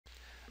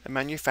A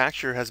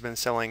manufacturer has been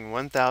selling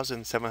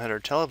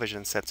 1,700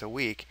 television sets a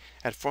week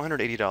at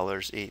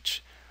 $480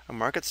 each. A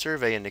market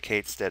survey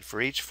indicates that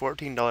for each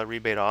 $14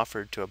 rebate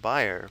offered to a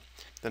buyer,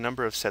 the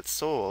number of sets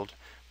sold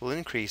will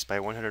increase by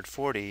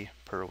 140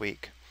 per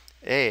week.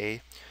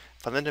 A.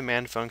 Find the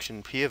demand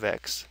function P of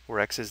X, where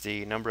X is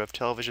the number of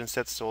television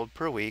sets sold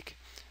per week.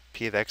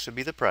 P of X would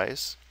be the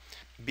price.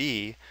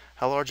 B.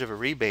 How large of a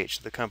rebate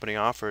should the company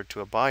offer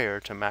to a buyer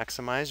to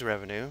maximize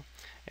revenue?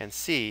 And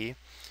C.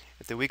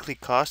 If the weekly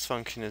cost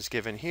function is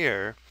given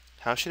here,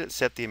 how should it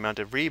set the amount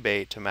of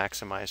rebate to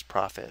maximize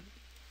profit?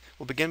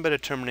 We'll begin by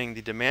determining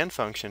the demand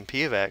function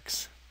P of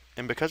X,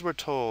 and because we're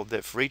told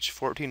that for each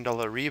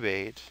 $14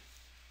 rebate,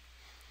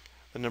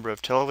 the number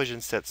of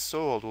television sets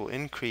sold will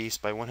increase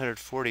by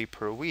 140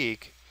 per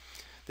week,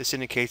 this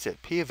indicates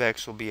that P of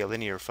X will be a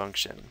linear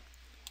function.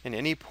 In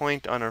any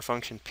point on our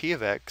function P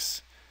of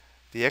X,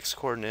 the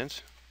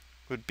x-coordinate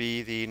would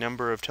be the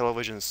number of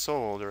televisions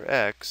sold, or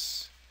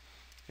x,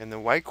 and the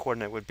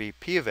y-coordinate would be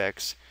P of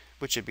X,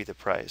 which would be the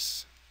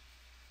price.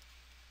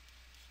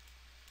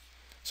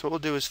 So what we'll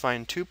do is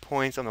find 2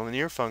 points on the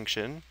linear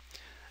function,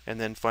 and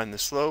then find the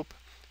slope,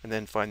 and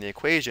then find the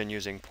equation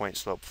using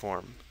point-slope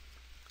form.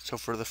 So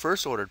for the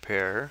first ordered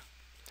pair,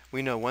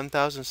 we know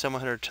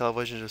 1,700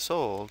 televisions are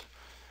sold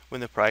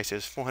when the price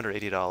is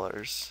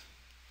 $480.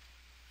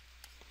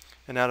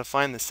 And now to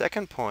find the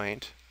second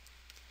point,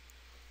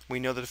 we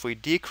know that if we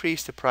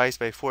decrease the price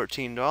by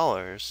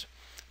 $14,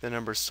 the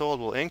number sold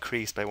will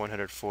increase by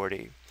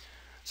 140.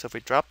 So if we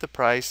drop the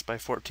price by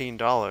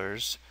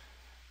 $14,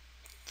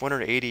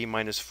 480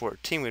 minus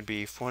 14 would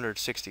be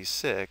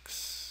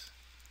 466.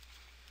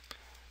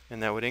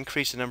 And that would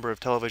increase the number of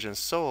televisions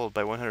sold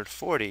by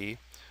 140.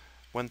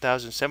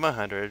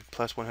 1,700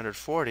 plus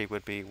 140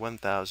 would be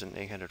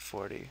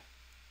 1,840.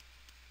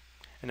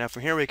 And now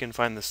from here we can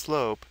find the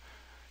slope.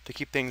 To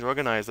keep things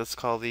organized, let's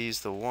call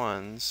these the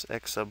 1's,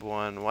 x sub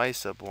 1, y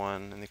sub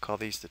 1, and we call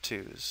these the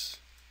 2's.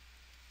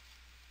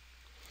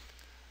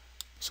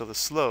 So the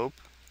slope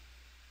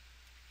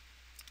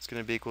is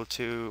going to be equal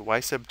to y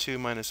sub 2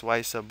 minus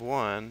y sub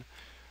 1,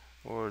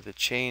 or the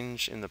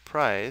change in the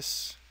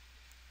price,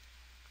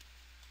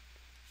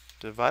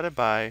 divided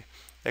by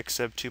x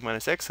sub 2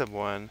 minus x sub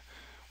 1,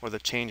 or the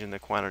change in the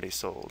quantity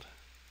sold.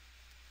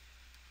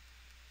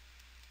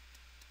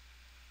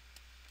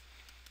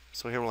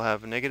 So here we'll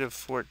have negative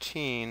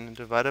 14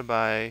 divided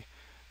by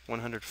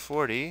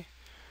 140.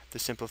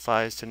 This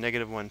simplifies to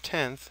negative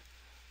 1/10,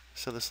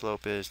 so the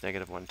slope is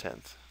negative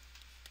 1/10.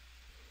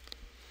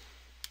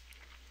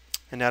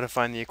 And now to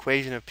find the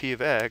equation of P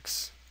of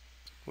X,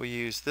 we'll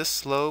use this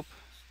slope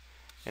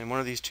and one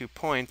of these 2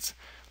 points.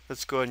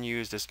 Let's go ahead and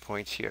use this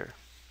point here.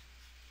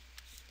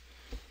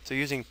 So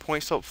using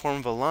point-slope form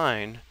of a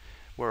line,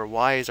 where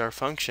y is our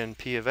function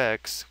P of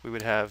X, we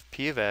would have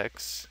P of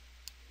X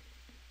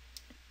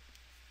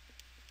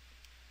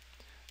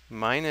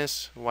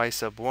minus y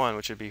sub 1,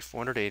 which would be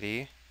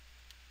 480,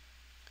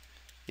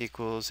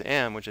 equals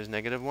m, which is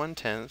negative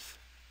 1/10,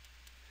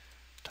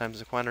 times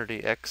the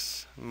quantity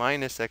x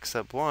minus x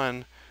sub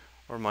 1,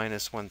 or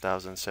minus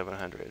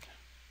 1,700.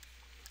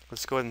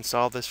 Let's go ahead and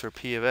solve this for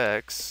P of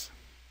X.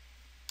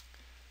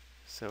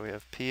 So we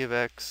have P of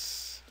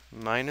X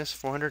minus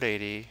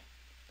 480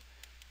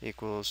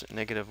 equals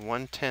negative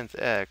 1/10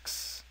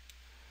 x,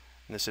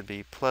 and this would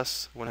be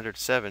plus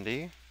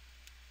 170.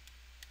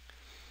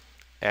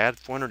 Add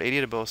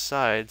 480 to both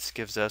sides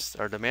gives us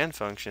our demand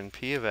function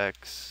P of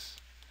X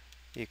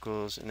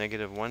equals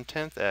negative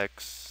 1/10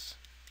 x,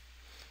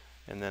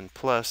 and then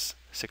plus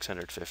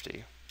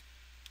 650.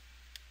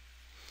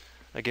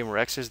 Again, where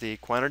x is the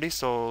quantity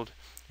sold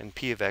and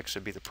P of X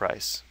would be the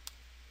price.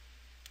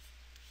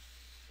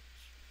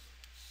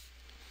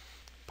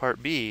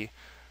 Part B,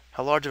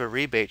 how large of a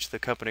rebate should the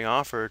company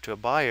offer to a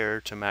buyer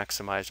to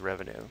maximize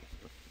revenue?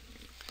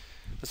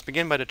 Let's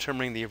begin by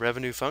determining the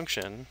revenue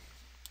function.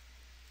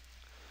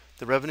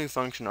 The revenue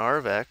function R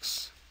of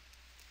X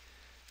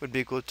would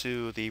be equal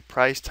to the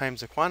price times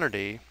the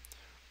quantity,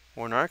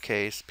 or in our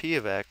case, P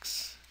of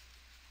X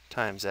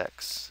times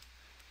X,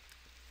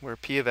 where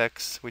P of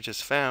X we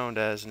just found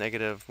as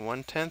negative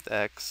 1/10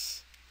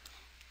 x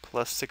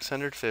plus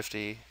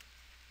 650,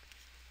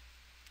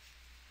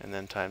 and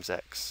then times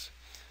X.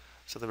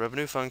 So the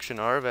revenue function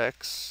R of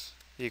X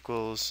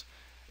equals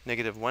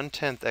negative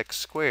 1/10 x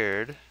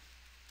squared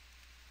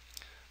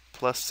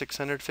plus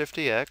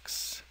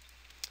 650x.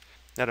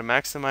 Now to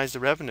maximize the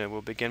revenue,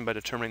 we'll begin by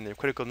determining the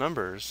critical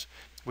numbers,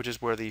 which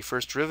is where the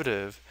first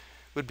derivative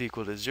would be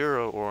equal to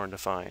 0 or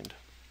undefined.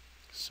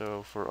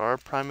 So for r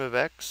prime of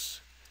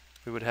x,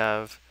 we would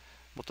have,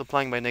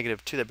 multiplying by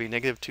negative 2, that'd be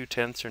negative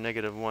 2/10 or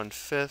negative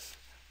 1/5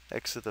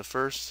 x to the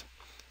first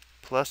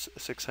plus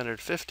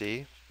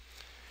 650.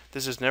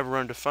 This is never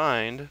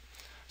undefined,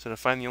 so to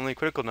find the only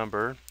critical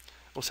number,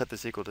 we'll set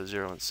this equal to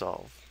 0 and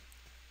solve.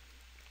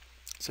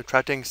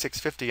 Subtracting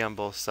 650 on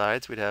both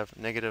sides, we'd have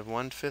negative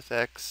 1/5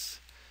 x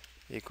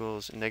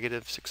equals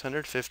negative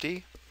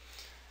 650.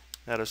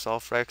 Now to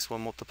solve for x, we'll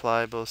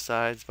multiply both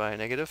sides by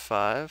negative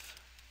 5.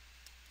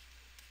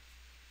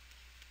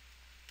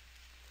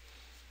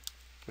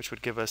 which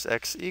would give us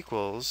x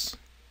equals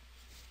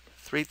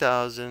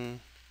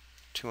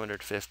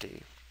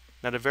 3,250.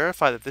 Now to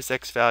verify that this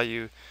x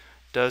value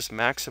does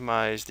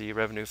maximize the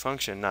revenue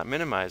function, not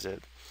minimize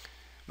it,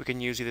 we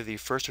can use either the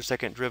first or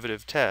second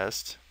derivative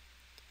test.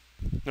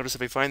 Notice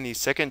if we find the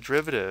second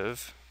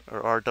derivative,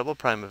 or r double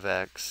prime of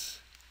x,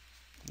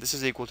 this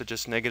is equal to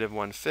just negative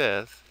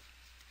 1/5.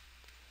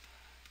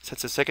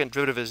 Since the second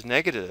derivative is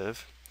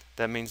negative,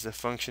 that means the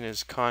function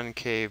is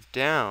concave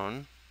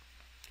down,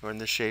 or in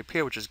this shape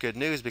here, which is good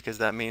news because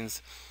that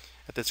means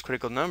at this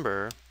critical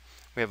number,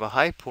 we have a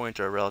high point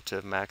or a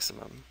relative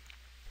maximum.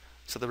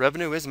 So the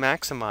revenue is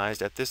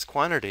maximized at this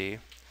quantity,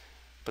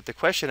 but the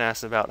question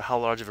asks about how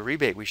large of a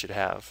rebate we should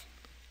have.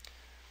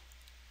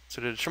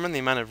 So to determine the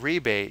amount of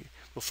rebate,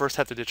 we'll first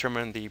have to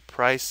determine the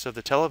price of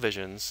the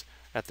televisions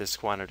at this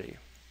quantity,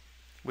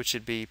 which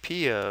should be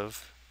P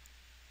of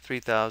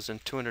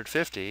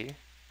 3,250,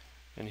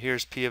 and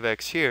here's P of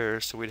x here,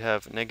 so we'd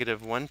have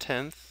negative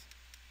 1/10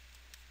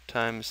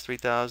 times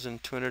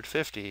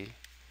 3,250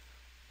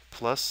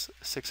 plus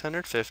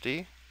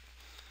 650.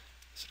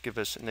 This would give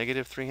us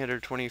negative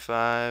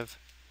 325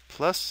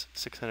 plus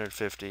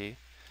 650,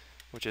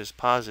 which is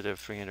positive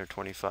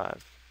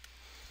 325.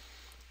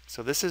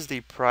 So this is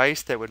the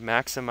price that would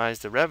maximize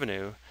the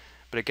revenue,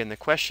 but again the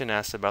question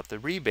asks about the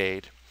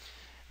rebate.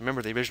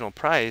 Remember the original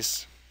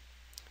price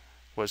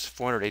was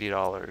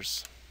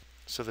 $480.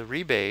 So the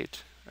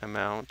rebate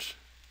amount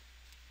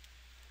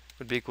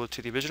would be equal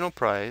to the original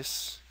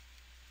price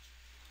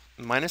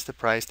minus the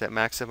price that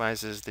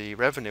maximizes the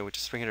revenue, which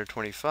is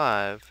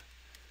 325.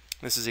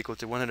 This is equal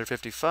to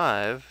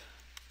 155,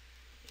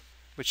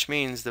 which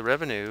means the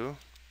revenue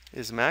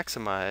is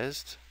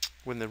maximized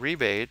when the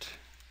rebate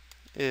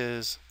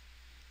is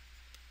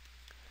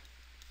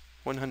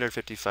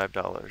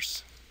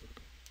 $155.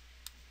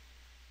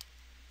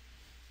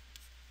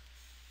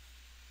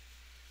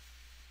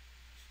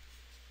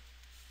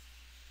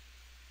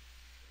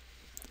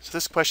 So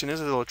this question is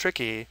a little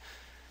tricky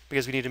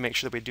because we need to make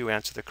sure that we do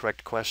answer the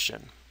correct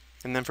question.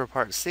 And then for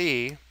part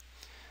C,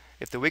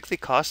 if the weekly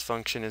cost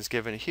function is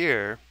given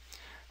here,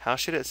 how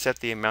should it set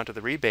the amount of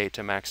the rebate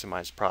to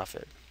maximize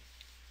profit?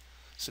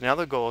 So now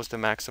the goal is to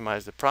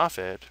maximize the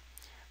profit,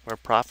 where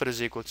profit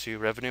is equal to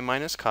revenue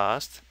minus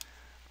cost.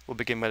 We'll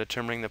begin by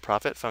determining the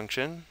profit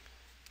function.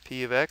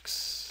 P of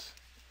x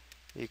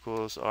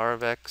equals r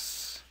of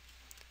x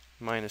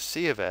minus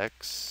c of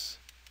x,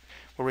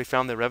 where we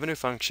found the revenue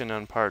function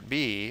on part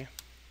B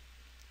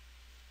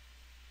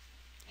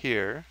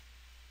here,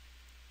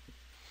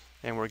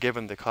 and we're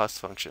given the cost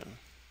function.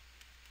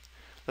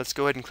 Let's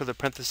go ahead and clear the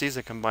parentheses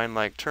and combine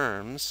like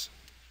terms.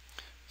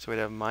 So we'd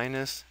have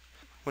minus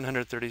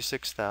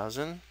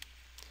 136,000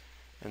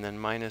 and then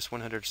minus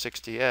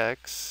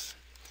 160x.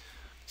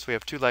 So we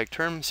have two like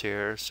terms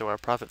here, so our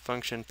profit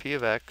function P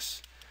of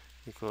x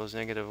equals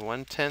negative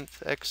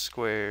 1/10 x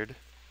squared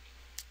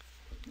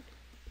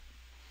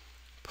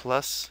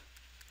plus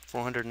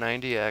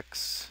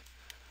 490x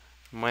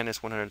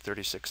minus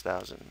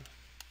 136,000.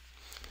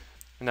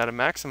 And now to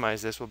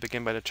maximize this, we'll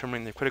begin by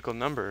determining the critical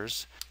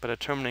numbers, by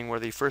determining where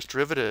the first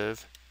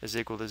derivative is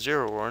equal to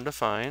 0 or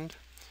undefined.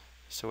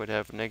 So we'd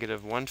have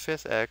negative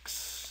 1/5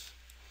 x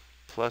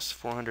plus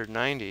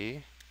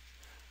 490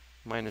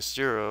 minus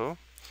 0.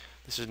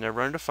 This is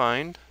never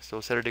undefined, so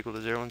we'll set it equal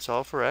to 0 and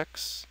solve for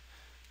x.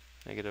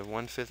 Negative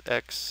 1/5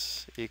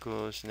 x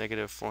equals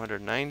negative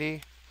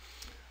 490.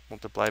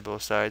 Multiply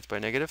both sides by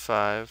negative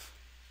 5.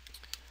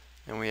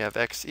 And we have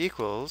x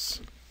equals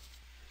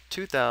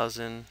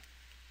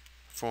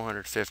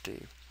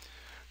 2,450.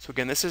 So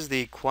again, this is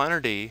the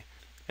quantity,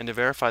 and to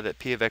verify that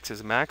P of x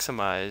is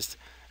maximized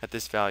at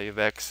this value of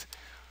x,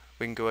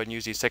 we can go ahead and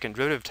use the second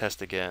derivative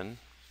test again.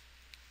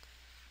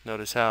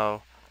 Notice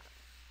how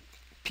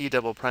P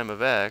double prime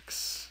of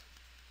x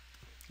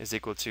is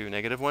equal to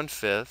negative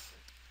 1/5,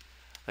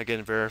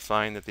 again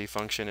verifying that the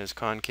function is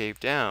concave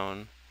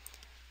down,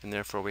 and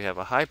therefore we have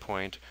a high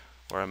point,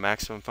 or a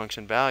maximum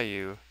function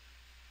value,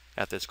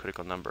 at this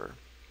critical number.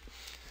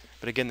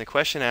 But again, the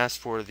question asks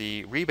for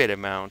the rebate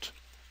amount,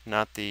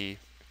 not the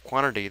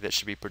quantity that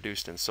should be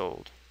produced and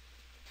sold.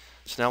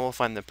 So now we'll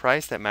find the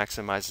price that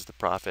maximizes the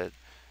profit,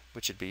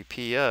 which would be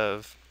P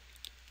of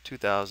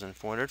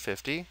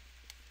 2,450,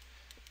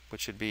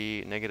 which would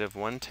be negative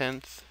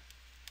 1/10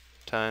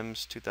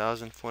 times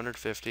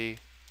 2,450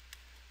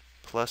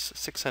 plus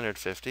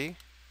 650,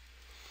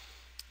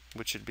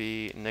 which would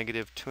be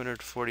negative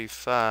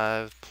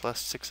 245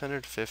 plus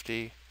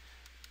 650,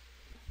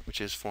 which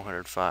is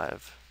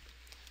 405.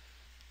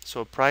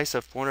 So a price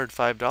of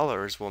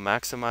 $405 will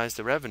maximize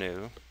the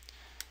revenue,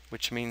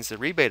 which means the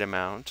rebate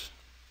amount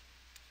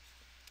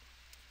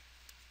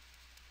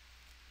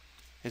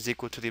is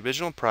equal to the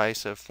original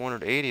price of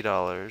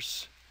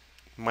 $480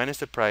 minus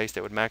the price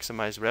that would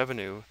maximize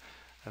revenue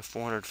of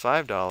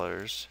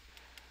 $405.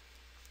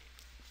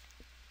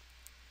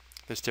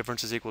 This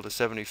difference is equal to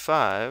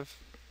 75,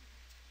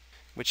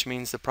 which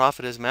means the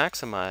profit is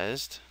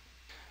maximized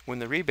when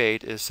the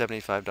rebate is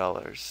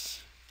 $75.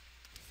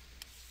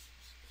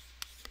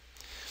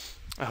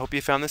 I hope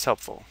you found this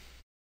helpful.